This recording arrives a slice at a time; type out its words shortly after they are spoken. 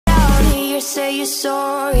say you're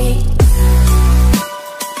sorry.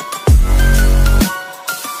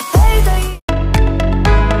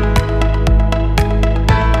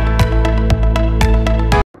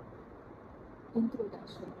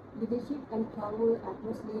 Introduction. Leadership and power are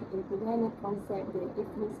mostly intertwined concepts that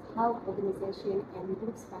influence how organizations and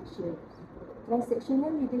groups function.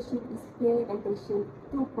 Transactional leadership is pay attention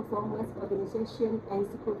to performance, organization, and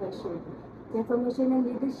supervision. Transformational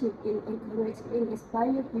leadership encourages and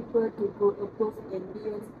inspires people to go above and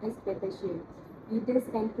beyond expectation. Leaders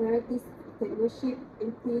encourage leadership,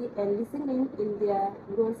 empathy, and listening in their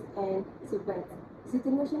roles and servants.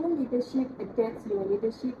 Situational leadership adapts your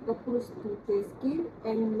leadership approach to the skill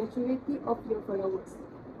and maturity of your followers.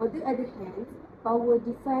 On the other hand, power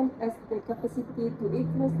defined as the capacity to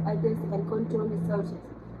influence others and control resources.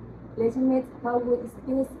 Legitimate power is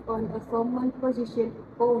based on a formal position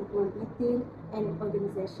owned within an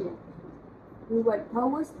organization. Reward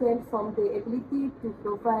power stems from the ability to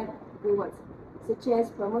provide rewards, such as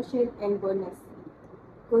promotion and bonus.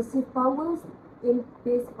 Coercive powers is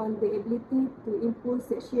based on the ability to impose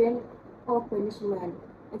sanction or punishment.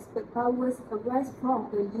 Expert powers arise from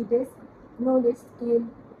a leader's knowledge, skill,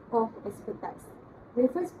 or expertise.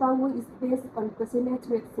 Reference power is based on personal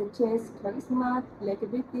traits such as charisma,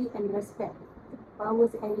 likability, and respect.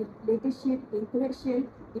 Powers and leadership interaction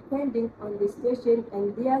depending on the situation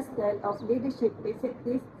and their style of leadership.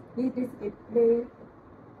 Effective leaders employ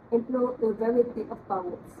a variety of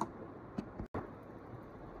powers.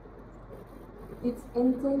 It's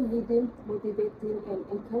entails leading, motivating, and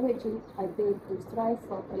encouraging others to strive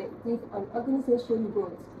for collective and organization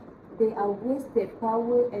goals. There are ways that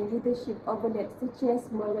power and leadership overlap, such as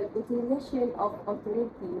moral utilization of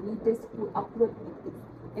authority. Leaders who uphold ethics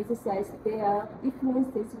exercise their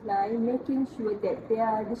influence sensibly, making sure that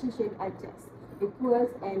their decisions are just, equal,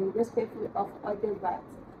 and respectful of other rights.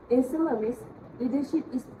 In summary, leadership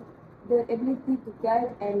is the ability to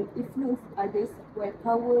guide and influence others, while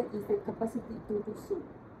power is the capacity to do so.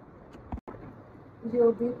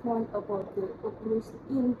 Your viewpoint about the approach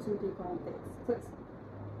into the context. First,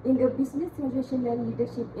 in a business, transactional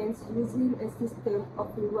leadership ends using a system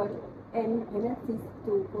of reward and penalties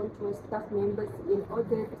to control staff members in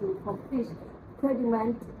order to accomplish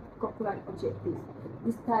predetermined corporate objectives.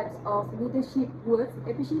 These types of leadership works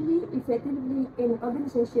especially effectively in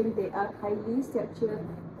organizations that are highly structured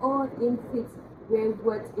or in fields where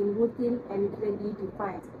words in routine and clearly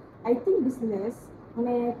defined. I think business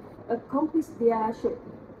may accomplish their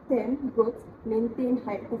short-term goals, maintain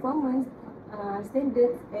high performance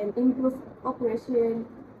standards, and improve operationally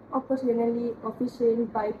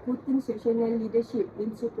efficient by putting sectional leadership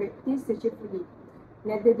into practice successfully.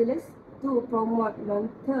 Nevertheless, to promote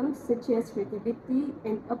long-term such as creativity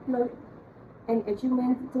and upload and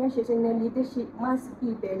achievement, transactional leadership must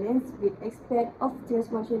be balanced with aspects of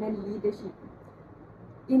transformational leadership.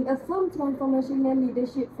 In a firm, transformational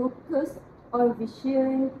leadership focuses on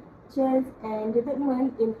vision, change, and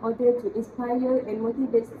development in order to inspire and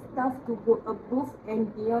motivate staff to go above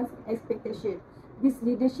and beyond expectations. This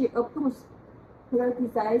leadership approach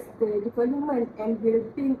prioritizes the development and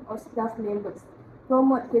well-being of staff members,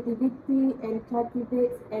 promote creativity, and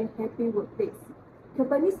cultivates a happy workplace.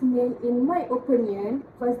 Companies may, in my opinion,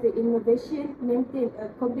 foster innovation, maintain a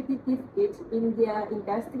competitive edge in their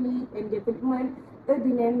industry, and development a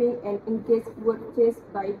dynamic and engaged workplace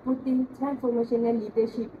by putting transformational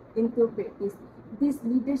leadership into practice. This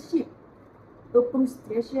leadership approach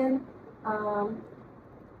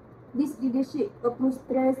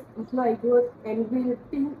stress employee growth and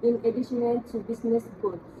well-being in addition to business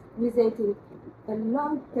goals, resulting in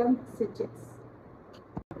long-term success.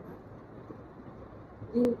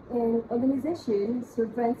 In an organization,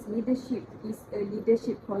 servant leadership is a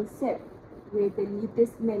leadership concept where the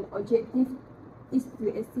leader's main objective is to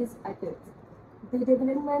assist others. The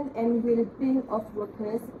development and well-being of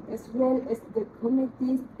workers as well as the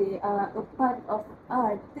communities they are a part of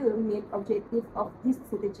are the main objective of this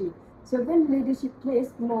strategy. Servant leadership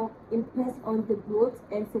places more emphasis on the growth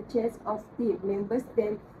and success of team members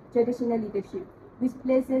than traditional leadership, which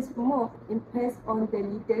places more emphasis on the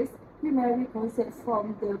leader's primary concept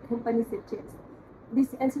from the company's success. This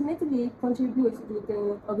ultimately contributes to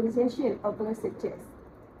the organization's overall success.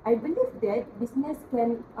 I believe that business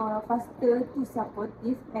can foster to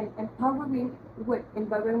supportive and empowering work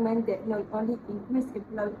environment that not only increase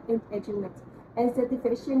employee engagement and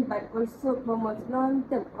satisfaction but also promotes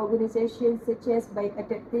long-term organizations such as by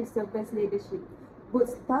adaptive servant leadership. Both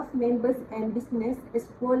staff members and business as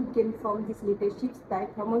whole gain from this leadership style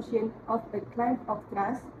promotion of a climate of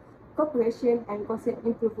trust, cooperation, and concept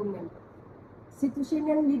improvement.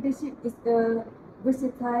 Situational leadership is a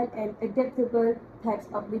versatile and adaptable types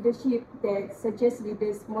of leadership that suggest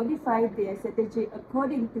leaders modify their strategy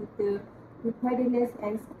according to the preparedness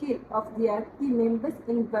and skill of their team members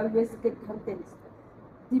in various contexts.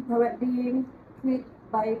 The paradigm created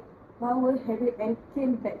by Power, Harry and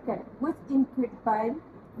Ken Beckett was included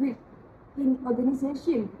with in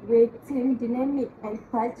organization where team dynamic and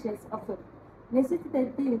cultures offer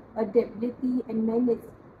necessitating adaptability and managed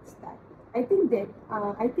style. I think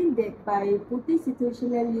that by putting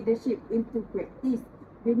situational leadership into practice,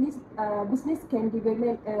 business can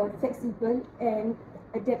develop a flexible and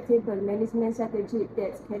adaptable management strategy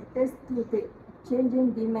that caters to the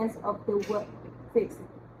changing demands of the workplace.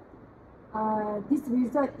 This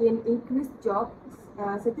results in increased job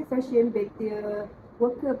satisfaction, better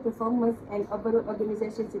worker performance, and overall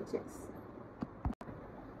organization success.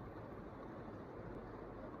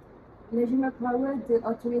 Regional power, the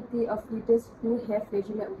authority of leaders who have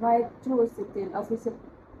regional right to certain official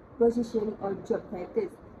position or job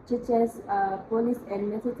titles, such as police and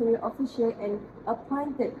military official and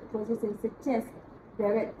appointed positions such as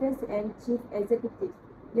directors and chief executives.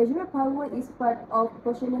 Regional power is part of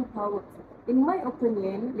personal power. In my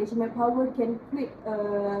opinion, regional power can create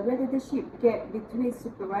a leadership gap between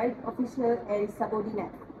supervised official and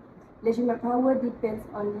subordinate. Regional power depends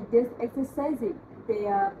on leaders exercising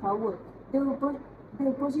their power.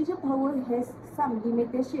 The position power has some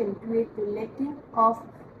limitation due to lacking of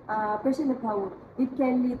personal power. It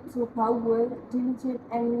can lead to power delusion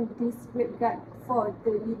and disregard for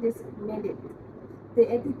the leader's mandate. The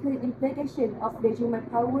ethical implication of regional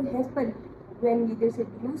power happen when leaders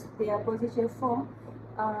use their position for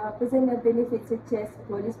personal benefits such as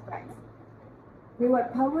police prize.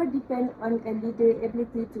 Reward power depends on a leader's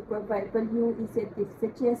ability to provide value incentives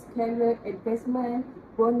such as career advancement,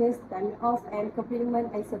 bonus, time off, and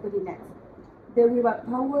compliment and subordinates. The reward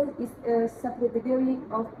power is a subcategory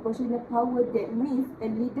of positional power that means a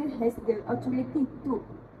leader has the authority to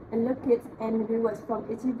allocate and rewards from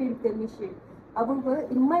achieving the mission. However,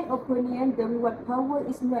 in my opinion, the reward power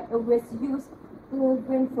is not always used for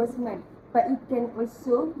reinforcement, but it can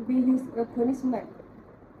also be used as punishment.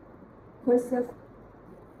 Preserve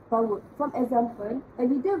power. For example, a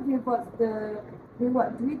leader rewards the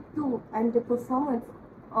reward due to underperformance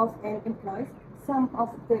of an employee. Some of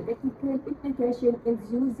the ethical implication in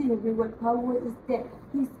using reward power is that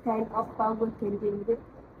this kind of power can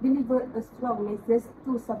deliver a strong message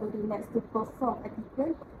to subordinates to perform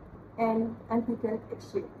ethical and unethical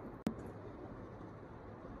action.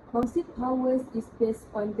 Concept powers is based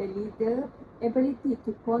on the leader's ability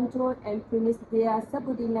to control and punish their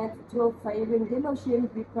subordinates through firing demotion,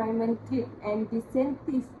 requirement, guilt, and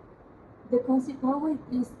disincentives. The concept power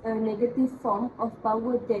is a negative form of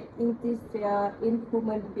power that interferes in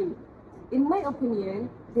human beings. In my opinion,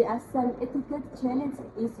 there are some ethical challenges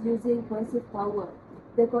in using concept power.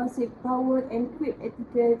 The concept power encrypts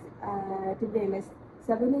ethical dilemmas.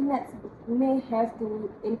 Subordinates may have to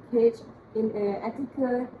engage in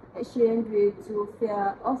ethical action due to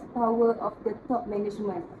fear of power of the top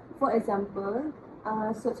management. For example,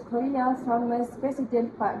 South Korea former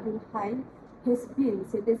President Park Geun-hye has been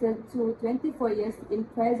sentenced to 24 years in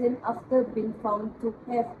prison after being found to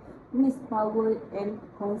have misused power and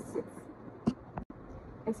concepts.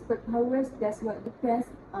 Expert powers does not depend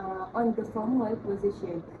on the formal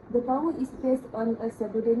position. The power is based on a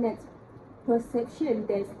subordinate's perception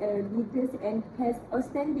that a leader and has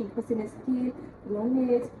outstanding personal skill,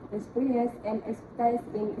 knowledge, experience, and expertise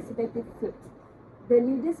in specific fields. The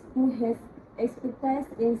leaders who has expertise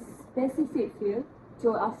in specific field,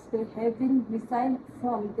 so after having resigned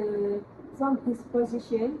from his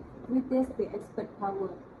position, retains the expert power.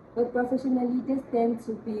 But professional leaders tend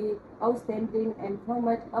to be outstanding and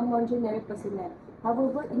promote among general personnel.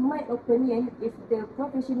 However, in my opinion, if the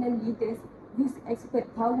professional leaders use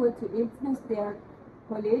expert power to influence their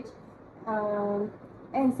colleagues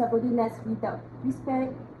and subordinates without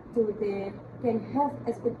respect to their can have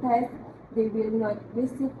expertise, they will not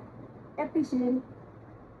receive appreciation,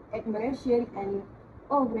 admiration, and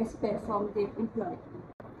or respect from their employee.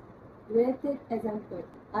 Related example,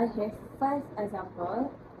 I have 5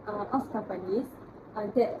 examples of companies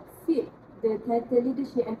that fit the title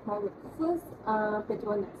leadership and power. First,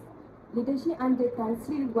 Petronas. Leadership under Tan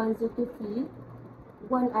Sri Wan Zulkifli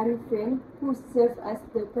Wan Arifin, who served as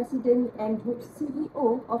the president and group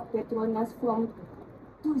CEO of Petronas from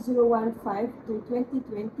 2015 to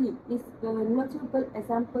 2020, is a notable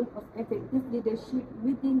example of effective leadership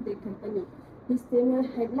within the company. His tenure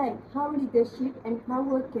highlights how leadership and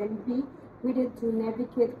power can be needed to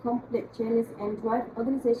navigate complex challenges and drive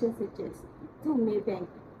organizations such as to Maybank.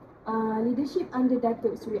 Leadership under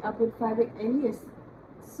Datuk Seri Abdul Farid alias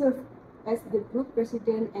served as the Group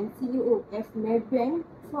President and CEO of Maybank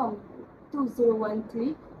from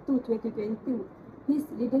 2013 to 2022. His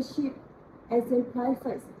leadership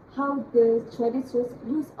exemplifies how the traditional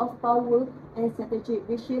use of power and strategic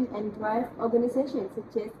vision and drive organizations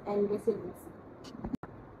such as and resilience.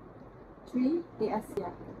 3.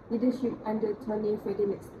 ASEA leadership under Tony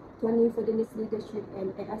Ferdinand. Tony Ferdinand's leadership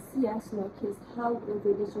and ASEA showcase how a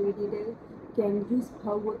visionary leader can use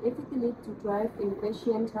power effectively to drive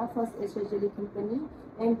innovation, transform a strategic company,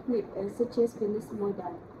 and create a success business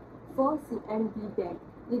model. 4. CMB Bank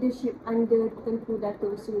leadership under Tengku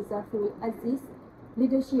Dato' Sri Zafrul Aziz.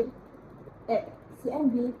 Leadership at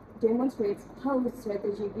CMB demonstrates how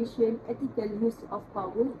strategic vision, ethical use of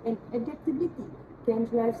power, and adaptability can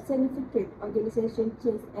drive significant organization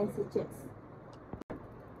change and success.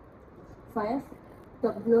 5.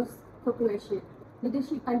 Top Gloves Corporation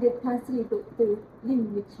leadership under Tan Sri Dr.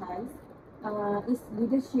 Lim Lee Charles. His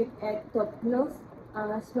leadership at Top Gloves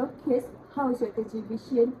showcase how strategic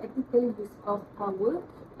vision, ethical use of power,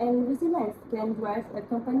 and resilience can drive a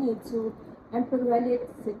company to unparalleled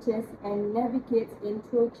success and navigate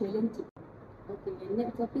into challenges. Okay,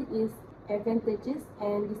 next topic is advantages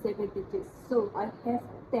and disadvantages. So I have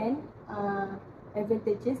 10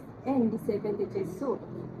 advantages and disadvantages. So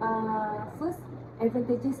first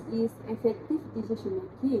advantages is effective decision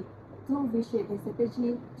making. 2. Vision and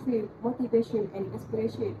strategy. 3. Motivation and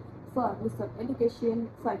inspiration. 4. Resource allocation.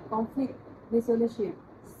 5. Conflict resolution.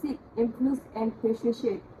 6. Influence and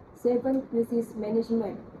persuasion. 7. Crisis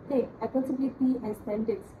management. 8. Accountability and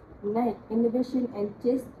standards. 9. Innovation and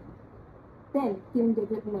change. 10. Team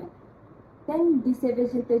development. 10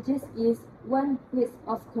 disadvantages is 1. Risk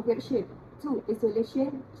of corruption. 2.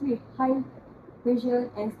 Isolation. 3. High pressure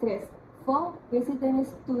and stress. 4. Resistance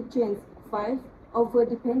to change. 5. Over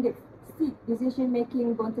dependence. 6. Decision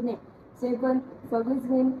making bottleneck. 7.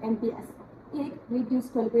 Favorism and bias. 8.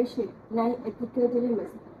 Reduced collaboration. 9. Ethical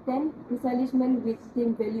dilemmas. 10. Misalignment with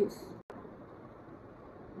team values.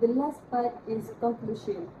 The last part is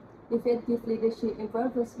conclusion. Effective leadership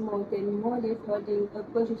involves more than merely holding a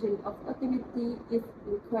position of authority. It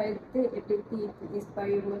requires the ability to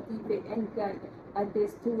inspire, motivate, and guide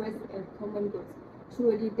others towards a common goal.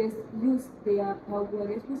 True leaders use their power,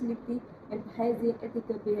 responsibility, emphasizing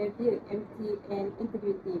ethical behavior, empathy, and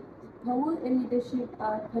integrity. Power and leadership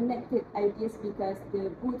are connected ideas because the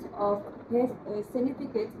both of have a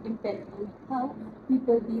significant impact on how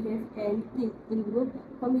people behave and think in group,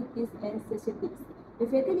 communities, and societies.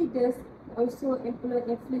 Effective leaders also employ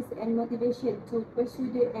influence and motivation to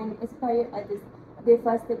pursue and inspire others. They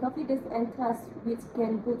foster confidence and trust, which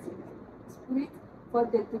can boost spirit for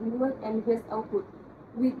the teamwork and raise output.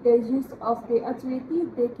 With the use of the authority,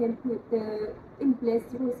 they can put in place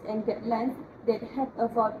rules and guidelines that help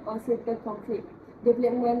avoid or settle conflict,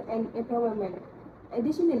 development, and empowerment.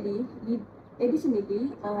 Additionally,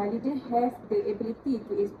 leaders have the ability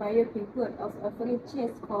to inspire people of offering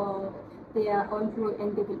change for their own growth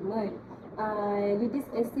and development. Leaders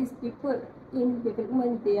assist people in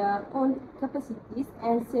development their own capacities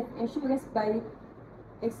and self-assurance by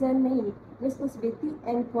examining responsibility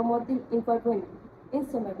and promoting involvement. In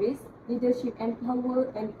summary, leadership and power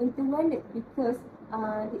are intertwined because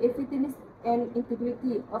the effectiveness and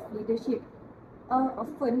integrity of leadership are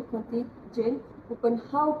often contingent upon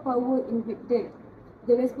how power is wielded.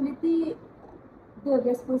 The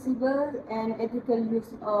responsible and ethical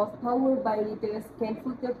use of power by leaders can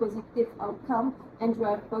foster positive outcome and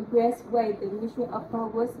drive progress, while the misuse of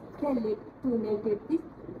powers can lead to negative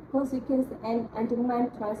consequences and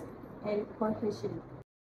undermine trust and cohesion.